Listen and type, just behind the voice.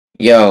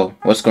Yo,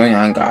 what's going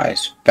on,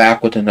 guys?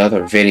 Back with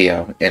another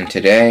video, and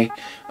today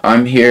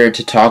I'm here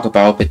to talk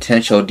about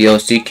potential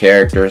DLC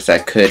characters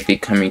that could be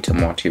coming to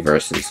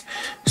MultiVersus.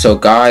 So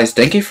guys,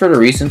 thank you for the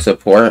recent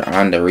support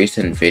on the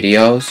recent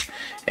videos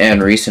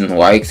and recent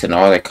likes and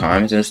all the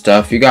comments and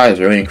stuff. You guys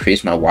really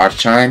increased my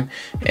watch time,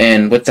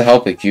 and with the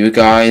help of you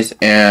guys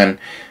and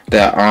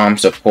the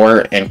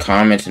support and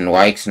comments and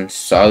likes and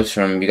subs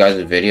from you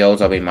guys' videos,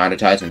 I'll be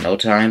monetized in no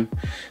time.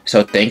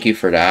 So thank you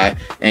for that.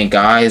 And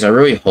guys, I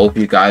really hope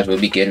you guys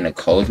will be getting the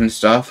codes and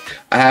stuff.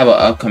 I have an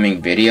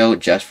upcoming video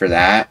just for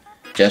that,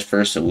 just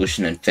for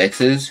solution and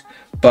fixes.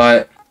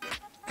 But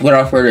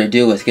without further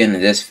ado, let's get into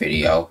this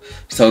video.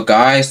 So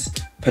guys,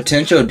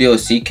 potential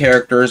DLC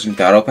characters and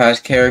Battle Pass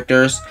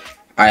characters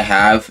I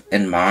have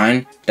in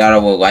mind that I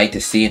would like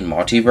to see in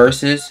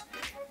MultiVersus.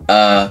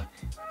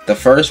 The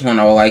first one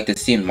I would like to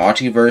see in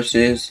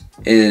MultiVersus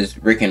is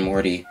Rick and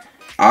Morty.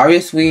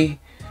 Obviously,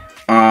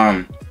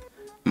 in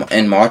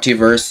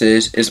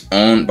MultiVersus is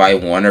owned by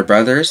Warner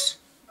Brothers,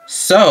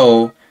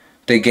 so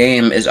the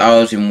game is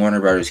obviously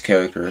Warner Brothers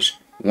characters.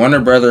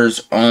 Warner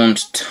Brothers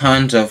owns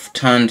tons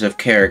of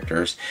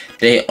characters.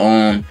 They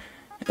own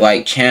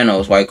like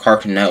channels like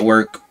Cartoon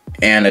Network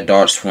and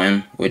Adult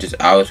Swim, which is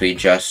obviously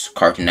just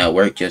Cartoon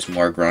Network, just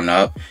more grown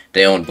up.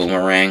 They own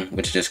Boomerang,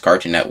 which is just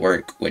Cartoon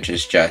Network, which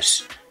is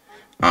just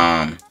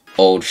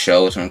old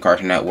shows from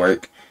Cartoon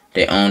Network.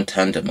 They own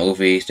tons of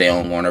movies. They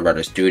own Warner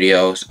Brothers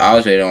Studios.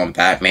 Obviously, they own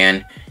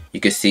Batman. You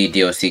can see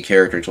DLC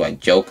characters like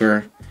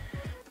Joker.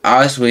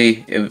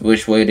 Honestly,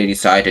 which way they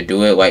decide to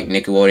do it, like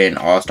Nickelodeon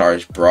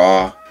All-Stars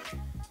Brawl,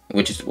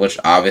 which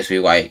obviously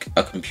like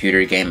a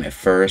computer game at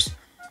first,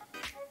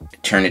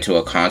 turned into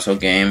a console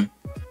game.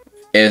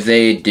 If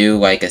they do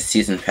like a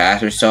season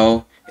pass or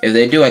so, if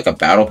they do like a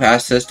battle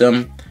pass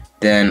system,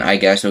 then I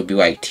guess it would be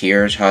like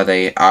tiers, how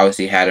they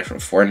obviously had it for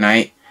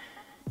Fortnite.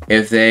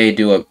 If they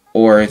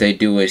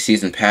do a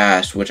season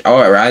pass, which I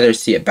would rather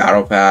see a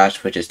battle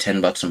pass, which is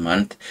 $10 a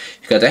month,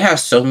 because they have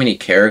so many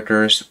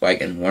characters like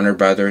in Warner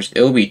Brothers,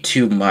 it would be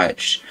too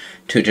much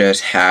to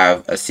just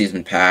have a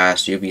season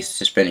pass. You'll be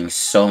spending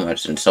so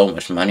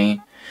much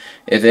money.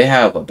 If they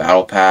have a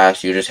battle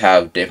pass, you just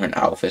have different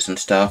outfits and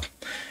stuff.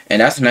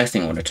 And that's the next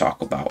thing I want to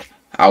talk about.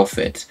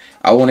 Outfits.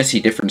 I want to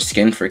see different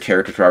skins for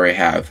characters I already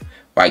have.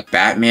 Like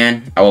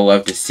Batman, I would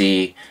love to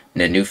see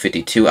the new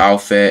 52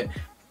 outfit,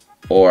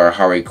 or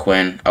Harley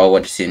Quinn. I would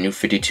love to see a new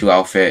 52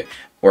 outfit,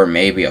 or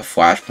maybe a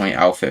Flashpoint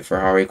outfit for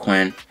Harley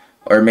Quinn,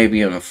 or maybe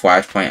even a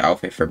Flashpoint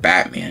outfit for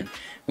Batman.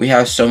 We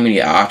have so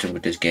many options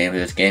with this game.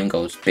 This game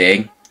goes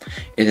big.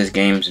 This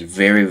game's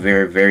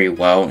very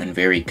well and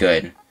very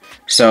good.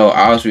 So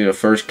obviously the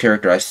first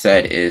character I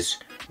said is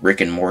Rick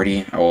and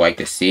Morty. I would like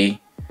to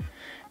see.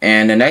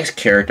 And the next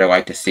character I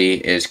like to see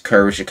is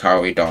Courage the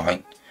Cowardly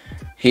Dog.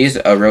 He's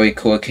a really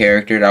cool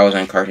character that was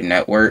on Cartoon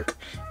Network,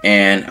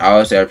 and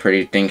honestly I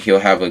pretty think he'll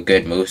have a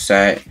good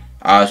moveset.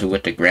 Obviously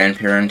with the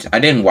grandparents. I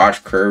didn't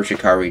watch Courage the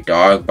Cowardly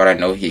Dog, but I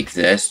know he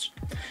exists.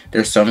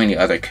 There's so many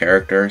other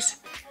characters.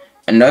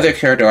 Another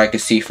character I like to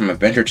see from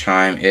Adventure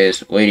Time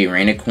is Lady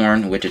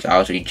Rainicorn, which is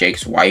obviously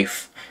Jake's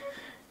wife.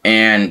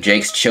 And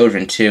Jake's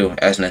children too,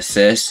 as an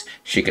assist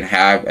she can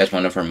have as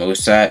one of her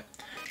moveset.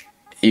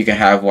 You can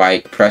have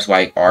like press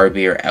like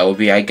RB or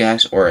LB, I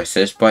guess, or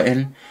assist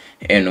button,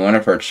 and one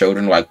of her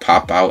children like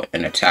pop out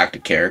and attack the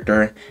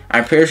character.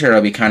 I'm pretty sure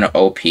that'll be kind of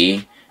OP,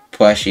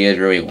 plus she is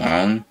really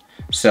long,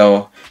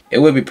 so it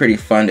would be pretty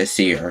fun to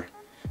see her.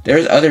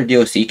 There's other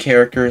DLC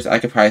characters. I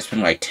could probably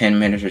spend like 10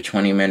 minutes or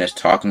 20 minutes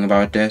talking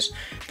about this,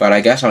 but I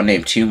guess I'll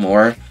name two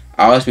more.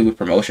 Obviously with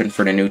promotion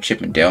for the new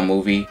Chip and Dale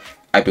movie,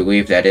 I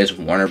believe that is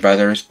Warner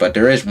Brothers, but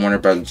there is Warner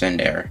Brothers in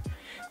there.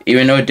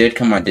 Even though it did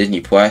come on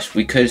Disney Plus,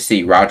 we could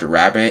see Roger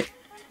Rabbit.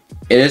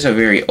 It is a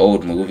very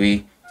old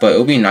movie, but it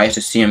would be nice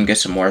to see him get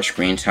some more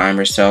screen time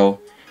or so.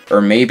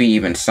 Or maybe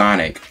even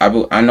Sonic.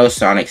 I know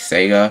Sonic's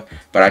Sega,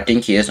 but I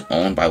think he is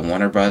owned by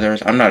Warner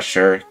Brothers. I'm not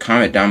sure.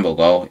 Comment down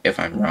below if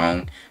I'm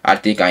wrong. I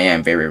think I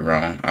am very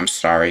wrong. I'm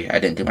sorry. I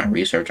didn't do my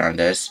research on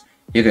this.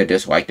 You could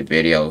dislike the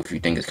video if you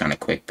think it's kind of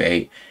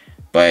clickbait.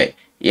 But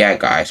yeah,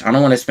 guys, I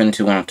don't want to spend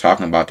too long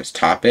talking about this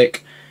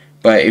topic.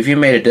 But if you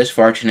made it this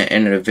far to the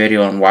end of the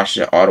video and watched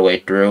it all the way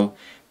through,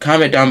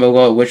 comment down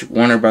below which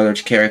Warner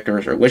Brothers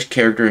characters or which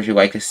characters you'd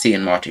like to see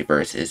in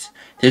MultiVersus. This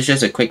is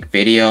just a quick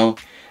video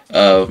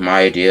of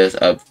my ideas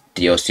of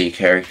DLC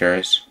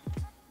characters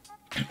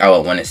I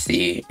would want to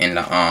see in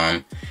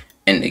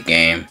the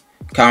game.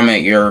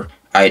 Comment your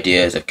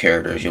ideas of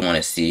characters you want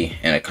to see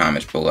in the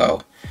comments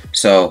below.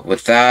 So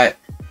with that,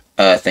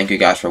 thank you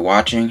guys for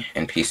watching,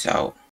 and peace out.